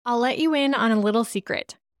I'll let you in on a little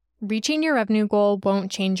secret. Reaching your revenue goal won't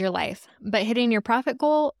change your life, but hitting your profit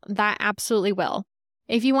goal, that absolutely will.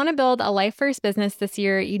 If you want to build a life first business this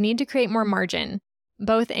year, you need to create more margin,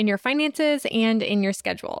 both in your finances and in your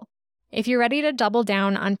schedule. If you're ready to double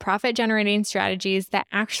down on profit generating strategies that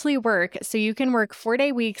actually work so you can work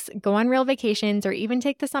 4-day weeks, go on real vacations, or even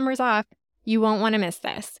take the summers off, you won't want to miss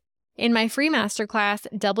this. In my free masterclass,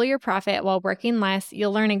 Double Your Profit While Working Less,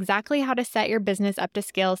 you'll learn exactly how to set your business up to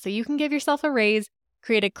scale so you can give yourself a raise,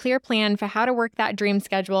 create a clear plan for how to work that dream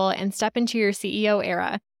schedule, and step into your CEO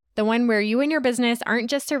era, the one where you and your business aren't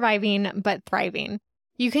just surviving, but thriving.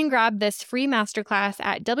 You can grab this free masterclass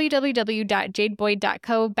at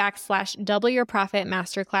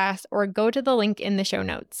www.jadeboyd.co/doubleyourprofit-masterclass or go to the link in the show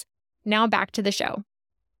notes. Now back to the show.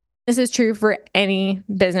 This is true for any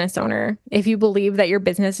business owner. If you believe that your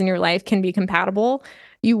business and your life can be compatible,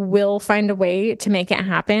 you will find a way to make it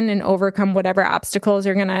happen and overcome whatever obstacles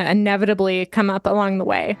are going to inevitably come up along the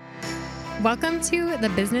way. Welcome to the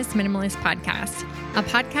Business Minimalist Podcast, a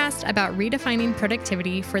podcast about redefining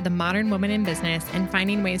productivity for the modern woman in business and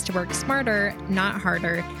finding ways to work smarter, not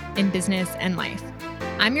harder, in business and life.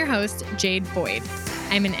 I'm your host, Jade Boyd.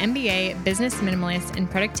 I'm an MBA business minimalist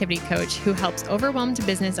and productivity coach who helps overwhelmed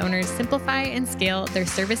business owners simplify and scale their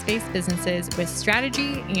service-based businesses with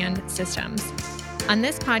strategy and systems. On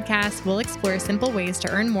this podcast, we'll explore simple ways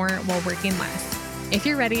to earn more while working less. If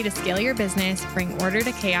you're ready to scale your business, bring order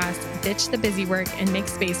to chaos, ditch the busy work, and make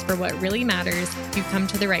space for what really matters, you've come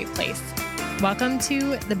to the right place. Welcome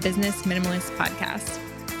to the Business Minimalist Podcast.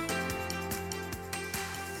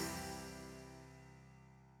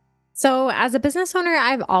 So as a business owner,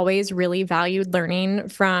 I've always really valued learning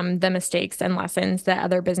from the mistakes and lessons that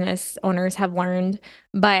other business owners have learned.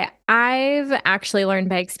 But I've actually learned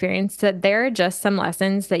by experience that there are just some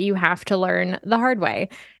lessons that you have to learn the hard way.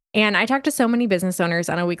 And I talk to so many business owners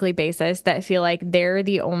on a weekly basis that feel like they're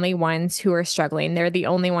the only ones who are struggling. They're the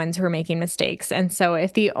only ones who are making mistakes. And so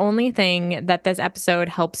if the only thing that this episode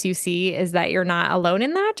helps you see is that you're not alone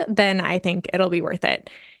in that, then I think it'll be worth it.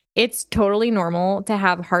 It's totally normal to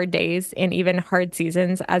have hard days and even hard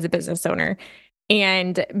seasons as a business owner.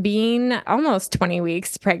 And being almost 20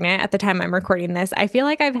 weeks pregnant at the time I'm recording this, I feel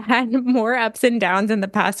like I've had more ups and downs in the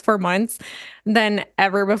past 4 months than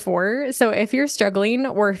ever before. So if you're struggling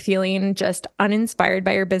or feeling just uninspired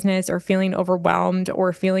by your business or feeling overwhelmed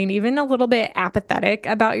or feeling even a little bit apathetic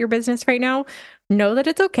about your business right now, know that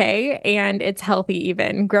it's okay and it's healthy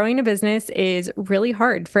even. Growing a business is really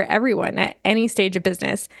hard for everyone at any stage of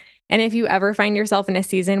business. And if you ever find yourself in a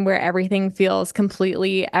season where everything feels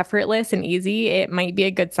completely effortless and easy, it might be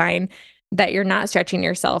a good sign that you're not stretching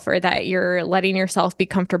yourself or that you're letting yourself be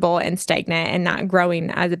comfortable and stagnant and not growing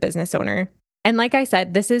as a business owner. And like I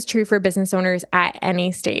said, this is true for business owners at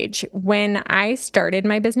any stage. When I started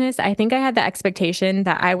my business, I think I had the expectation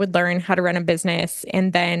that I would learn how to run a business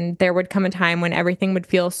and then there would come a time when everything would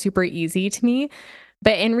feel super easy to me.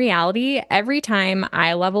 But in reality, every time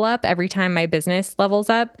I level up, every time my business levels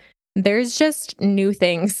up, there's just new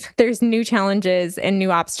things. There's new challenges and new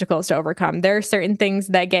obstacles to overcome. There are certain things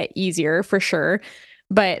that get easier for sure,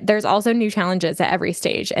 but there's also new challenges at every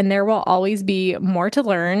stage. And there will always be more to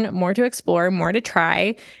learn, more to explore, more to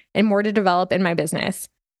try, and more to develop in my business.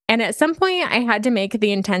 And at some point, I had to make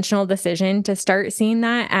the intentional decision to start seeing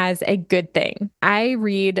that as a good thing. I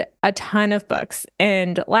read a ton of books,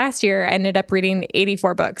 and last year I ended up reading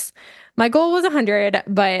 84 books. My goal was 100,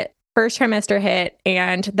 but first trimester hit,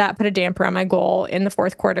 and that put a damper on my goal in the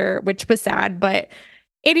fourth quarter, which was sad, but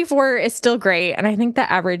 84 is still great. And I think the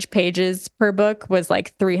average pages per book was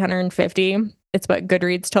like 350. It's what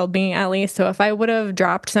Goodreads told me, at least. So if I would have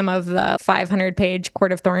dropped some of the 500-page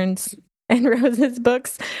Court of Thorns and Roses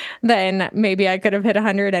books, then maybe I could have hit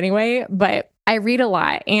 100 anyway. But I read a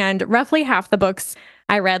lot, and roughly half the books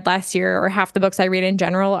I read last year, or half the books I read in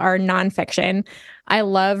general, are nonfiction. I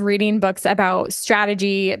love reading books about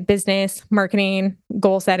strategy, business, marketing,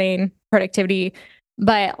 goal setting, productivity.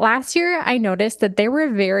 But last year, I noticed that there were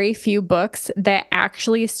very few books that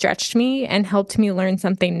actually stretched me and helped me learn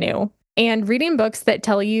something new. And reading books that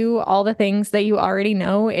tell you all the things that you already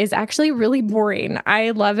know is actually really boring.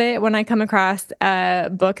 I love it when I come across a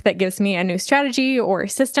book that gives me a new strategy or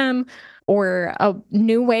system or a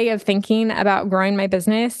new way of thinking about growing my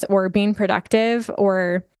business or being productive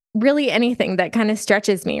or really anything that kind of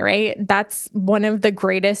stretches me, right? That's one of the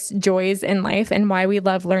greatest joys in life and why we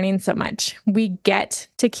love learning so much. We get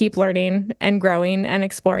to keep learning and growing and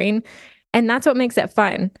exploring, and that's what makes it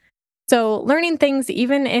fun. So learning things,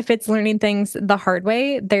 even if it's learning things the hard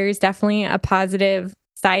way, there's definitely a positive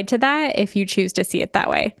side to that if you choose to see it that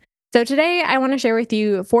way. So, today I want to share with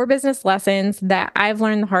you 4 business lessons that I've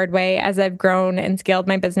learned the hard way as I've grown and scaled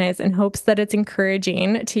my business in hopes that it's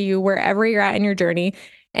encouraging to you wherever you're at in your journey.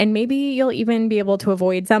 And maybe you'll even be able to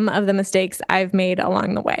avoid some of the mistakes I've made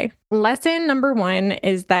along the way. Lesson number 1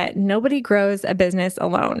 is that nobody grows a business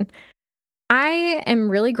alone. I am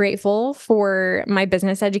really grateful for my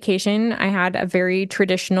business education. I had a very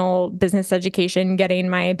traditional business education, getting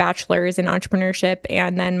my bachelor's in entrepreneurship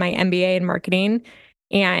and then my MBA in marketing.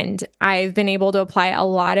 And I've been able to apply a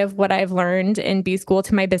lot of what I've learned in B school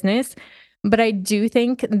to my business. But I do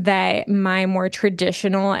think that my more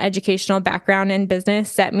traditional educational background in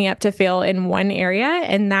business set me up to fail in one area,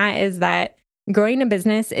 and that is that growing a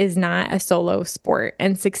business is not a solo sport,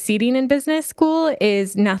 and succeeding in business school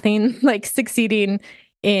is nothing like succeeding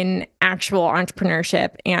in actual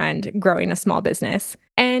entrepreneurship and growing a small business.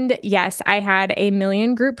 And yes, I had a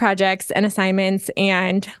million group projects and assignments,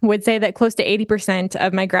 and would say that close to 80%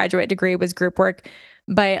 of my graduate degree was group work.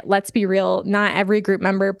 But let's be real, not every group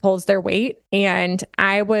member pulls their weight. And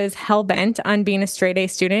I was hell bent on being a straight A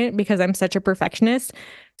student because I'm such a perfectionist.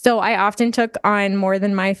 So I often took on more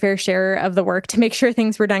than my fair share of the work to make sure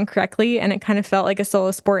things were done correctly. And it kind of felt like a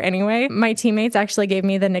solo sport anyway. My teammates actually gave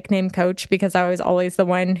me the nickname coach because I was always the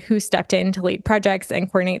one who stepped in to lead projects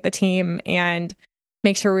and coordinate the team and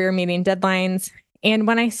make sure we were meeting deadlines. And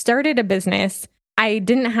when I started a business, I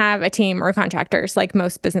didn't have a team or contractors like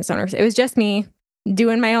most business owners. It was just me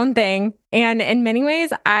doing my own thing. And in many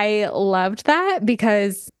ways, I loved that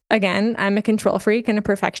because, again, I'm a control freak and a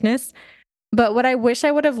perfectionist. But what I wish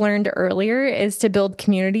I would have learned earlier is to build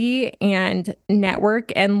community and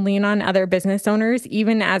network and lean on other business owners,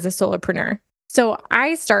 even as a solopreneur. So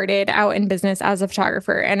I started out in business as a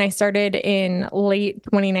photographer, and I started in late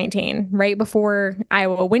 2019, right before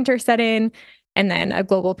Iowa winter set in, and then a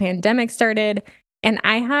global pandemic started. And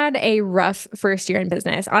I had a rough first year in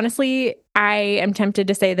business. Honestly, I am tempted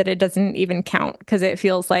to say that it doesn't even count because it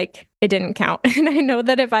feels like it didn't count. And I know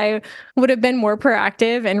that if I would have been more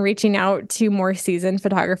proactive and reaching out to more seasoned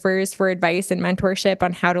photographers for advice and mentorship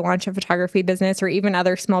on how to launch a photography business or even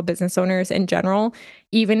other small business owners in general,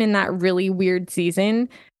 even in that really weird season,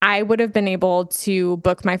 I would have been able to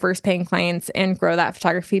book my first paying clients and grow that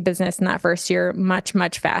photography business in that first year much,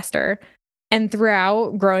 much faster. And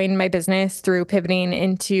throughout growing my business through pivoting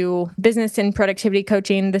into business and productivity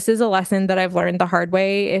coaching, this is a lesson that I've learned the hard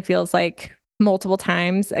way. It feels like multiple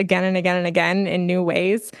times, again and again and again in new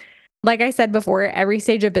ways. Like I said before, every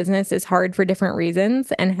stage of business is hard for different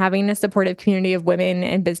reasons. And having a supportive community of women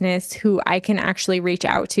in business who I can actually reach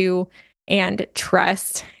out to and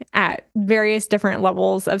trust at various different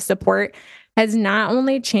levels of support has not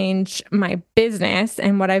only changed my business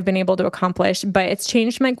and what I've been able to accomplish, but it's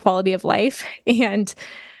changed my quality of life and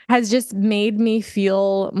has just made me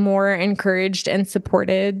feel more encouraged and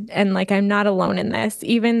supported. And like I'm not alone in this.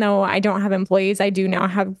 Even though I don't have employees, I do now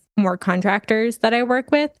have more contractors that I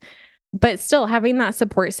work with. But still, having that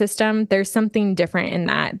support system, there's something different in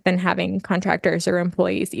that than having contractors or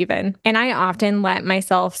employees, even. And I often let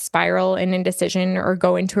myself spiral in indecision or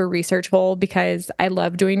go into a research hole because I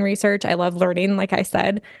love doing research. I love learning, like I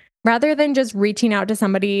said, rather than just reaching out to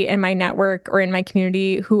somebody in my network or in my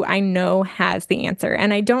community who I know has the answer.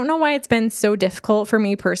 And I don't know why it's been so difficult for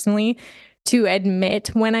me personally to admit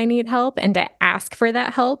when I need help and to ask for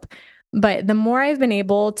that help. But the more I've been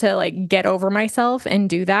able to like get over myself and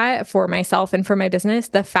do that for myself and for my business,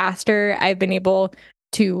 the faster I've been able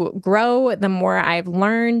to grow, the more I've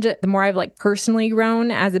learned, the more I've like personally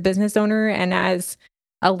grown as a business owner and as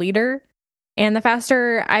a leader, and the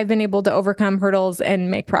faster I've been able to overcome hurdles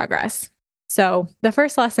and make progress. So, the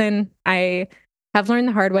first lesson I have learned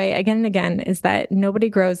the hard way again and again is that nobody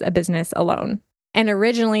grows a business alone. And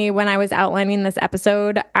originally, when I was outlining this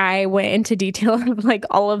episode, I went into detail of like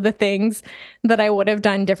all of the things that I would have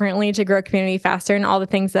done differently to grow a community faster and all the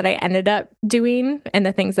things that I ended up doing and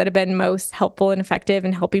the things that have been most helpful and effective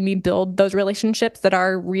in helping me build those relationships that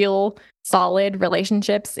are real, solid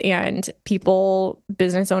relationships and people,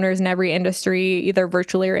 business owners in every industry, either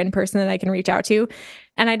virtually or in person, that I can reach out to.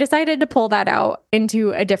 And I decided to pull that out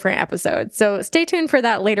into a different episode. So stay tuned for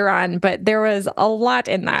that later on. But there was a lot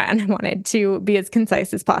in that, and I wanted to be as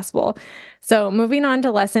concise as possible. So moving on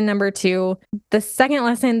to lesson number 2, the second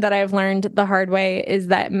lesson that I've learned the hard way is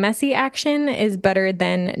that messy action is better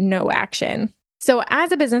than no action. So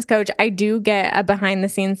as a business coach, I do get a behind the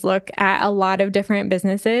scenes look at a lot of different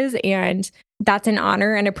businesses, and that's an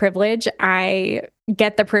honor and a privilege. I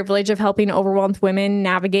get the privilege of helping overwhelmed women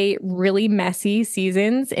navigate really messy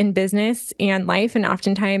seasons in business and life, and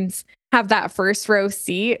oftentimes have that first row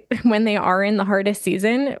seat when they are in the hardest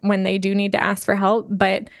season, when they do need to ask for help.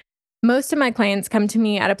 But Most of my clients come to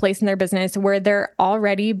me at a place in their business where they're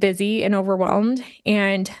already busy and overwhelmed,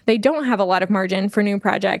 and they don't have a lot of margin for new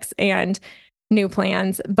projects and new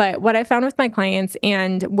plans. But what I found with my clients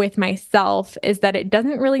and with myself is that it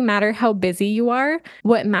doesn't really matter how busy you are.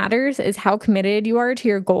 What matters is how committed you are to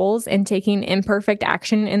your goals and taking imperfect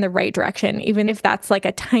action in the right direction, even if that's like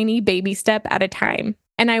a tiny baby step at a time.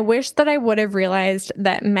 And I wish that I would have realized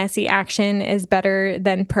that messy action is better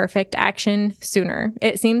than perfect action sooner.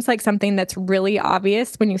 It seems like something that's really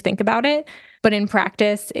obvious when you think about it, but in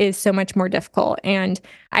practice is so much more difficult. And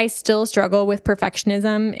I still struggle with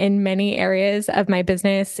perfectionism in many areas of my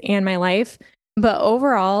business and my life. But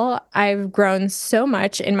overall, I've grown so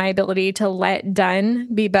much in my ability to let done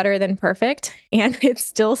be better than perfect. And it's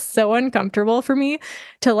still so uncomfortable for me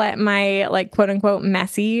to let my like quote unquote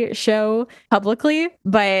messy show publicly.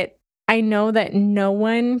 But I know that no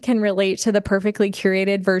one can relate to the perfectly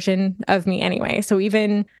curated version of me anyway. So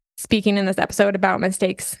even speaking in this episode about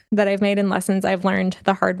mistakes that I've made and lessons I've learned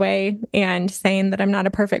the hard way and saying that I'm not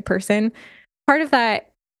a perfect person, part of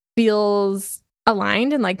that feels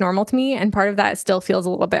aligned and like normal to me. And part of that still feels a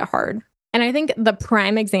little bit hard. And I think the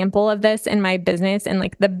prime example of this in my business and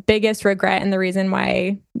like the biggest regret and the reason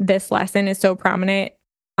why this lesson is so prominent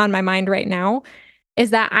on my mind right now is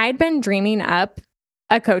that I'd been dreaming up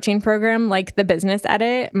a coaching program like the Business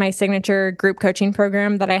Edit, my signature group coaching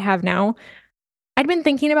program that I have now. I'd been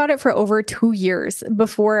thinking about it for over 2 years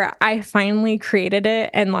before I finally created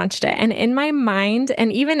it and launched it. And in my mind,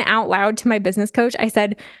 and even out loud to my business coach, I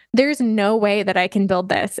said, there's no way that I can build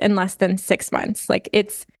this in less than 6 months. Like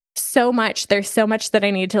it's so much. There's so much that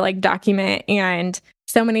I need to like document and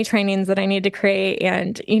so many trainings that I need to create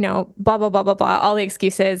and, blah, blah, blah, blah, blah, all the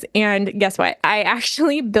excuses. And guess what? I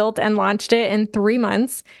actually built and launched it in 3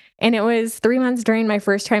 months. And it was 3 months during my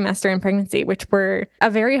first trimester in pregnancy, which were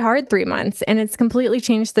a very hard 3 months. And it's completely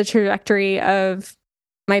changed the trajectory of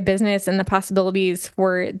my business and the possibilities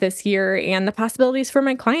for this year and the possibilities for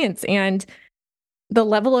my clients and the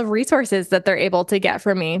level of resources that they're able to get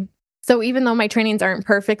from me. So even though my trainings aren't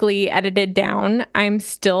perfectly edited down, I'm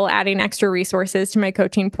still adding extra resources to my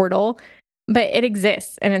coaching portal, but it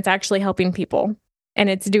exists and it's actually helping people. And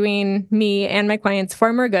it's doing me and my clients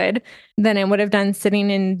far more good than it would have done sitting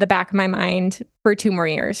in the back of my mind for 2 more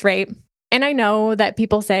years, right? And I know that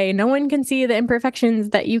people say no one can see the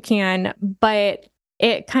imperfections that you can, but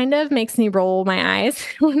it kind of makes me roll my eyes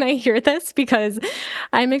when I hear this because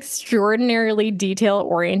I'm extraordinarily detail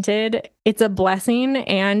oriented. It's a blessing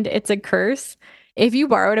and it's a curse. If you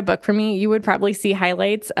borrowed a book from me, you would probably see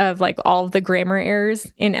highlights of like all of the grammar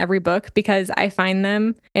errors in every book because I find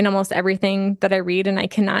them in almost everything that I read and I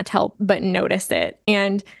cannot help but notice it.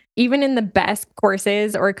 And even in the best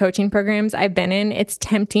courses or coaching programs I've been in, it's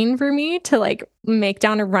tempting for me to like make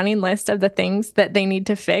down a running list of the things that they need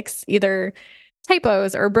to fix, either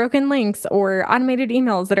typos or broken links or automated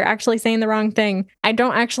emails that are actually saying the wrong thing. I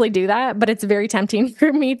don't actually do that, but it's very tempting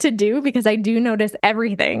for me to do because I do notice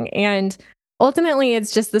everything. And ultimately,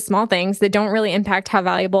 it's just the small things that don't really impact how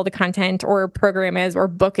valuable the content or program is or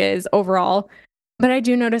book is overall. But I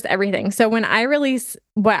do notice everything. So when I release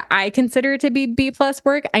what I consider to be B plus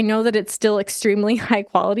work, I know that it's still extremely high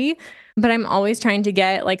quality, but I'm always trying to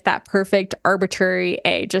get like that perfect arbitrary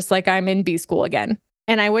A, just like I'm in B school again.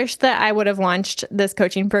 And I wish that I would have launched this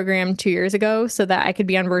coaching program 2 years ago so that I could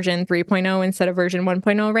be on version 3.0 instead of version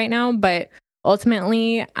 1.0 right now. But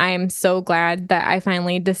ultimately, I'm so glad that I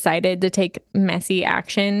finally decided to take messy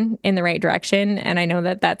action in the right direction. And I know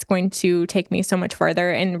that that's going to take me so much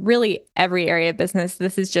farther in really every area of business.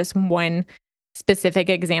 This is just one specific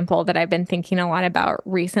example that I've been thinking a lot about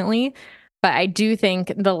recently. But I do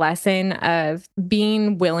think the lesson of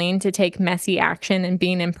being willing to take messy action and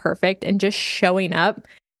being imperfect and just showing up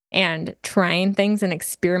and trying things and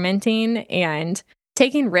experimenting and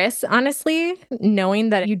taking risks, honestly, knowing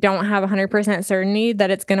that you don't have 100% certainty that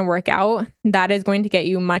it's going to work out, that is going to get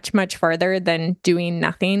you much, much farther than doing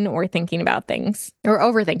nothing or thinking about things or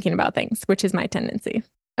overthinking about things, which is my tendency.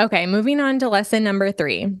 Okay, moving on to lesson number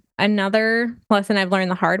 3. Another lesson I've learned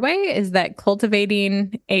the hard way is that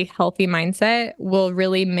cultivating a healthy mindset will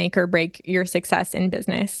really make or break your success in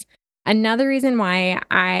business. Another reason why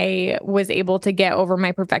I was able to get over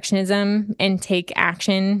my perfectionism and take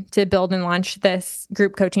action to build and launch this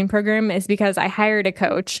group coaching program is because I hired a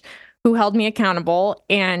coach who held me accountable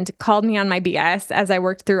and called me on my BS as I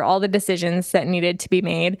worked through all the decisions that needed to be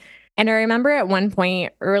made. And I remember at one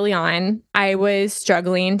point early on, I was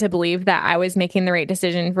struggling to believe that I was making the right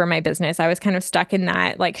decision for my business. I was kind of stuck in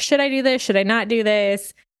that, like, should I do this? Should I not do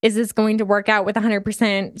this? Is this going to work out with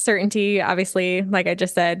 100% certainty? Obviously, like I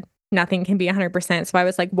just said, nothing can be 100%. So I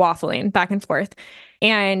was like waffling back and forth.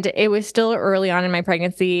 And it was still early on in my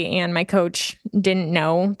pregnancy, and my coach didn't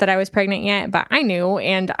know that I was pregnant yet, but I knew.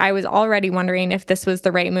 And I was already wondering if this was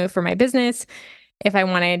the right move for my business, if I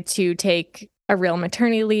wanted to take a real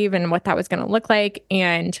maternity leave and what that was going to look like.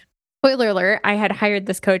 And spoiler alert, I had hired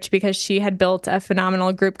this coach because she had built a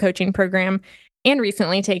phenomenal group coaching program and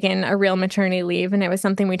recently taken a real maternity leave. And it was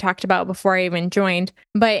something we talked about before I even joined.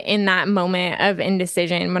 But in that moment of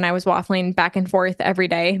indecision, when I was waffling back and forth every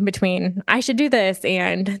day between I should do this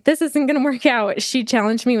and this isn't going to work out, she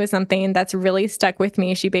challenged me with something that's really stuck with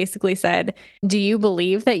me. She basically said, "Do you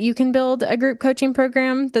believe that you can build a group coaching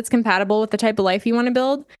program that's compatible with the type of life you want to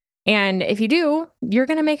build? And if you do, you're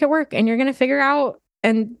going to make it work and you're going to figure out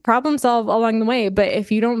and problem solve along the way. But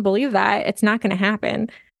if you don't believe that, it's not going to happen."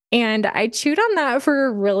 And I chewed on that for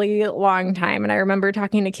a really long time. And I remember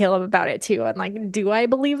talking to Caleb about it too. I'm like, do I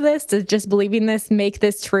believe this? Does just believing this make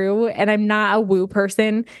this true? And I'm not a woo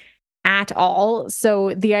person at all.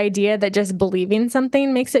 So the idea that just believing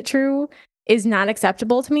something makes it true is not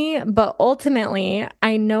acceptable to me. But ultimately,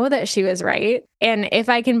 I know that she was right. And if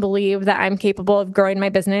I can believe that I'm capable of growing my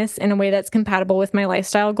business in a way that's compatible with my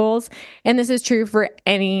lifestyle goals, and this is true for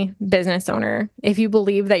any business owner, if you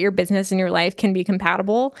believe that your business and your life can be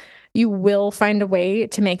compatible, you will find a way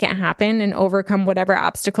to make it happen and overcome whatever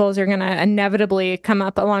obstacles are going to inevitably come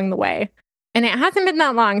up along the way. And it hasn't been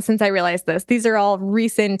that long since I realized this. These are all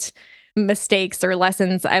recent mistakes or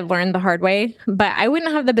lessons I've learned the hard way, but I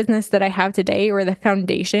wouldn't have the business that I have today or the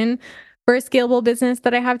foundation for a scalable business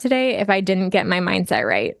that I have today if I didn't get my mindset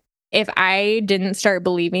right. If I didn't start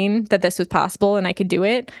believing that this was possible and I could do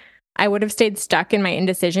it, I would have stayed stuck in my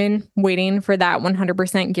indecision, waiting for that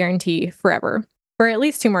 100% guarantee forever, for at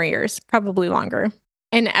least 2 more years, probably longer.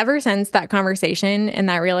 And ever since that conversation and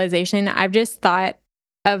that realization, I've just thought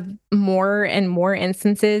of more and more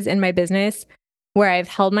instances in my business where I've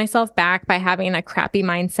held myself back by having a crappy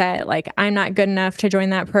mindset, like I'm not good enough to join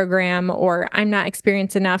that program, or I'm not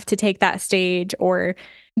experienced enough to take that stage, or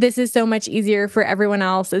this is so much easier for everyone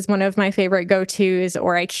else is one of my favorite go-tos,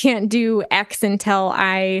 or I can't do X until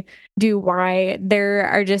I do Y. There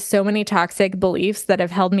are just so many toxic beliefs that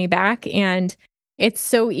have held me back. And it's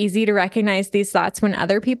so easy to recognize these thoughts when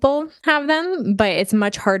other people have them, but it's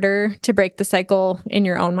much harder to break the cycle in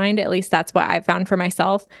your own mind. At least that's what I've found for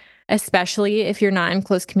myself, especially if you're not in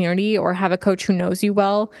close community or have a coach who knows you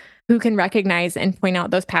well, who can recognize and point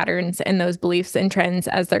out those patterns and those beliefs and trends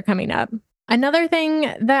as they're coming up. Another thing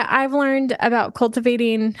that I've learned about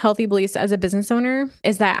cultivating healthy beliefs as a business owner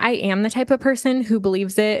is that I am the type of person who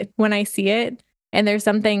believes it when I see it. And there's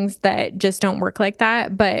some things that just don't work like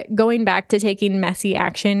that. But going back to taking messy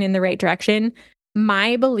action in the right direction,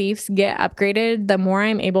 my beliefs get upgraded the more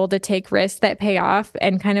I'm able to take risks that pay off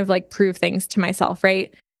and kind of like prove things to myself,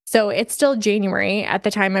 right? So it's still January at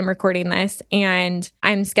the time I'm recording this, and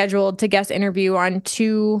I'm scheduled to guest interview on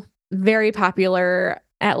 2 very popular,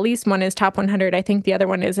 at least one is top 100. I think the other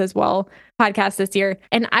one is as well, podcasts this year.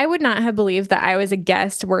 And I would not have believed that I was a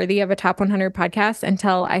guest worthy of a top 100 podcast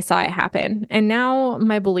until I saw it happen. And now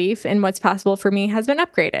my belief in what's possible for me has been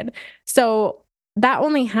upgraded. So that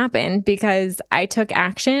only happened because I took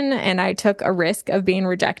action and I took a risk of being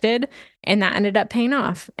rejected, and that ended up paying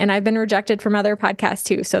off. And I've been rejected from other podcasts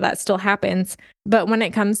too, so that still happens. But when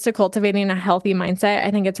it comes to cultivating a healthy mindset,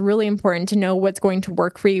 I think it's really important to know what's going to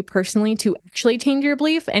work for you personally to actually change your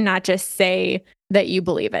belief and not just say that you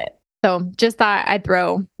believe it. So just thought I'd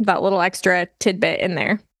throw that little extra tidbit in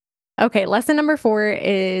there. Okay, lesson number 4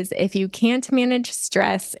 is if you can't manage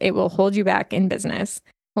stress, it will hold you back in business.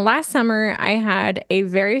 Last summer, I had a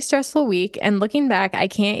very stressful week, and looking back, I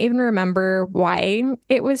can't even remember why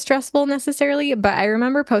it was stressful necessarily, but I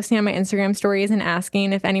remember posting on my Instagram stories and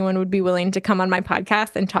asking if anyone would be willing to come on my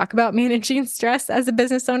podcast and talk about managing stress as a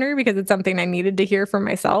business owner, because it's something I needed to hear for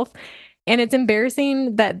myself. And it's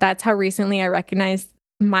embarrassing that that's how recently I recognized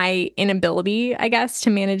my inability, I guess, to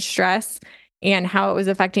manage stress and how it was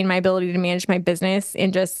affecting my ability to manage my business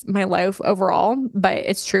and just my life overall. But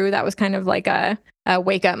it's true, that was kind of like a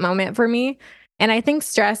wake up moment for me. And I think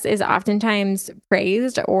stress is oftentimes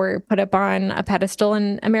praised or put up on a pedestal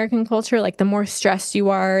in American culture. Like the more stressed you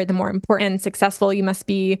are, the more important and successful you must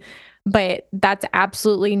be. But that's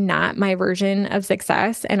absolutely not my version of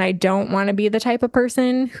success. And I don't want to be the type of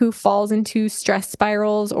person who falls into stress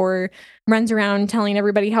spirals or runs around telling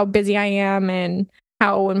everybody how busy I am and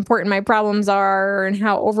how important my problems are and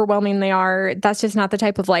how overwhelming they are. That's just not the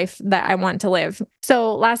type of life that I want to live.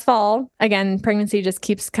 So last fall, again, pregnancy just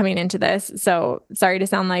keeps coming into this. So sorry to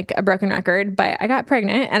sound like a broken record, but I got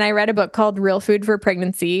pregnant and I read a book called Real Food for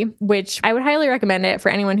Pregnancy, which I would highly recommend it for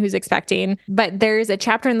anyone who's expecting. But there's a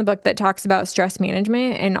chapter in the book that talks about stress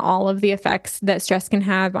management and all of the effects that stress can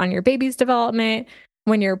have on your baby's development,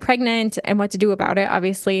 when you're pregnant, and what to do about it,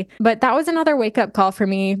 obviously. But that was another wake up call for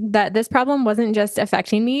me that this problem wasn't just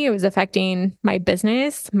affecting me, it was affecting my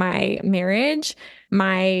business, my marriage,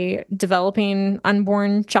 my developing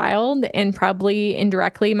unborn child, and probably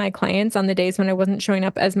indirectly my clients on the days when I wasn't showing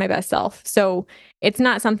up as my best self. So it's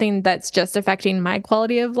not something that's just affecting my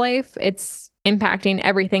quality of life, it's impacting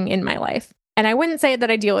everything in my life. And I wouldn't say that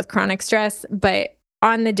I deal with chronic stress, but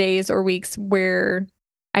on the days or weeks where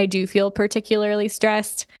I do feel particularly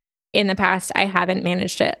stressed, in the past, I haven't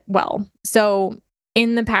managed it well. So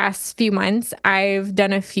in the past few months, I've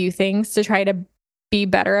done a few things to try to be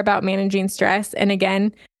better about managing stress. And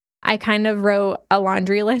again, I kind of wrote a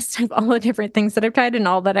laundry list of all the different things that I've tried and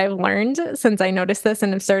all that I've learned since I noticed this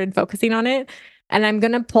and have started focusing on it. And I'm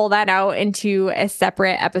going to pull that out into a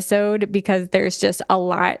separate episode because there's just a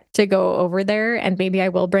lot to go over there. And maybe I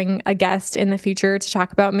will bring a guest in the future to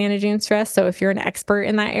talk about managing stress. So if you're an expert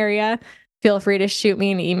in that area, feel free to shoot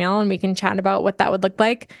me an email and we can chat about what that would look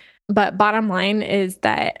like. But bottom line is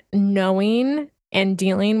that knowing and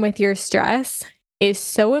dealing with your stress is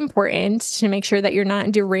so important to make sure that you're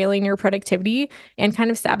not derailing your productivity and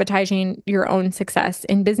kind of sabotaging your own success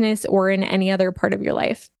in business or in any other part of your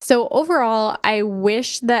life. So overall, I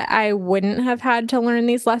wish that I wouldn't have had to learn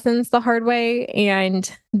these lessons the hard way.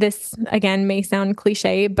 And this, again, may sound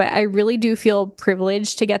cliche, but I really do feel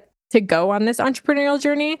privileged to get to go on this entrepreneurial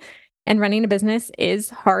journey. And running a business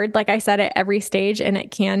is hard, like I said, at every stage, and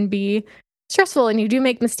it can be stressful and you do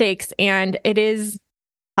make mistakes, and it is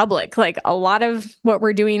public. Like a lot of what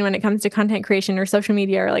we're doing when it comes to content creation or social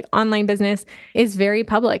media or like online business is very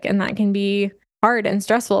public, and that can be hard and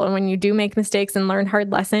stressful. And when you do make mistakes and learn hard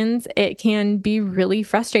lessons, it can be really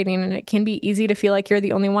frustrating and it can be easy to feel like you're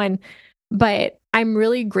the only one. But I'm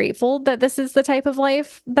really grateful that this is the type of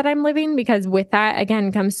life that I'm living, because with that,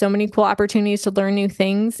 again, comes so many cool opportunities to learn new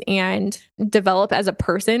things and develop as a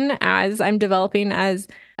person as I'm developing as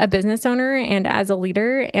a business owner and as a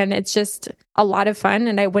leader. And it's just a lot of fun,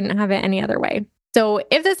 and I wouldn't have it any other way. So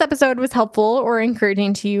if this episode was helpful or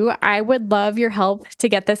encouraging to you, I would love your help to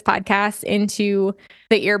get this podcast into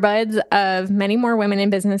the earbuds of many more women in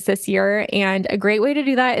business this year. And a great way to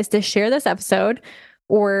do that is to share this episode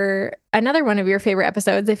or another one of your favorite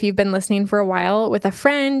episodes if you've been listening for a while with a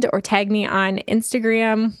friend, or tag me on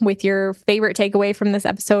Instagram with your favorite takeaway from this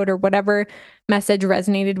episode or whatever message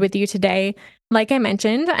resonated with you today. Like I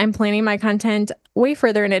mentioned, I'm planning my content way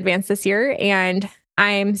further in advance this year, and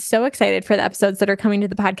I'm so excited for the episodes that are coming to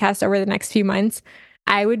the podcast over the next few months.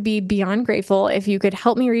 I would be beyond grateful if you could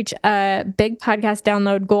help me reach a big podcast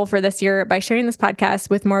download goal for this year by sharing this podcast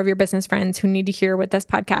with more of your business friends who need to hear what this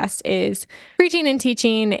podcast is preaching and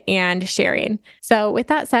teaching and sharing. So with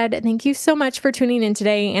that said, thank you so much for tuning in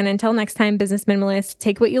today. And until next time, Business Minimalists,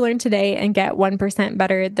 take what you learned today and get 1%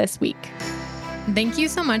 better this week. Thank you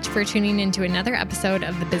so much for tuning into another episode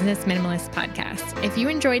of the Business Minimalist Podcast. If you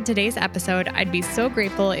enjoyed today's episode, I'd be so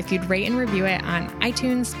grateful if you'd rate and review it on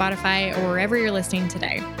iTunes, Spotify, or wherever you're listening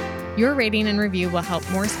today. Your rating and review will help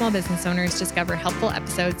more small business owners discover helpful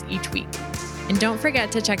episodes each week. And don't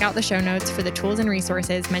forget to check out the show notes for the tools and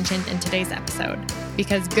resources mentioned in today's episode,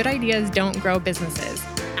 because good ideas don't grow businesses,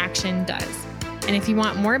 action does. And if you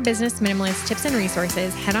want more business minimalist tips and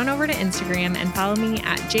resources, head on over to Instagram and follow me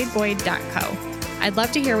at jadeboyd.co. I'd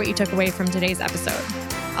love to hear what you took away from today's episode.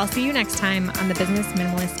 I'll see you next time on the Business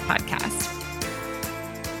Minimalist Podcast.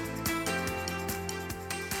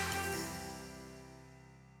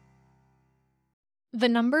 The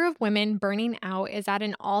number of women burning out is at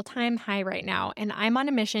an all-time high right now, and I'm on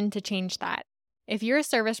a mission to change that. If you're a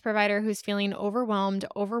service provider who's feeling overwhelmed,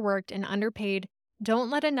 overworked, and underpaid,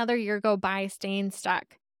 don't let another year go by staying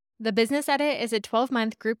stuck. The Business Edit is a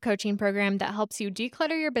 12-month group coaching program that helps you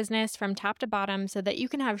declutter your business from top to bottom so that you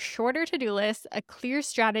can have shorter to-do lists, a clear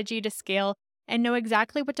strategy to scale, and know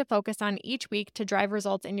exactly what to focus on each week to drive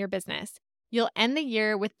results in your business. You'll end the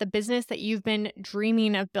year with the business that you've been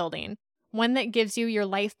dreaming of building, one that gives you your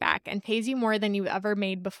life back and pays you more than you ever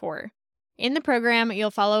made before. In the program,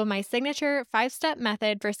 you'll follow my signature 5-step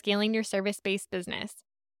method for scaling your service-based business.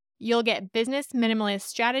 You'll get business minimalist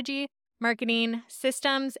strategy, marketing,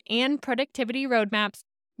 systems, and productivity roadmaps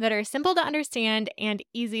that are simple to understand and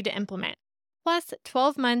easy to implement. Plus,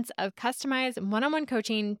 12 months of customized one-on-one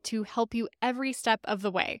coaching to help you every step of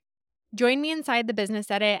the way. Join me inside the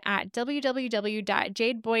Business Edit at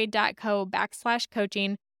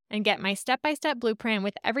www.jadeboyd.co/coaching and get my step-by-step blueprint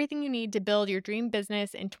with everything you need to build your dream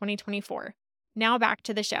business in 2024. Now back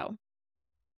to the show.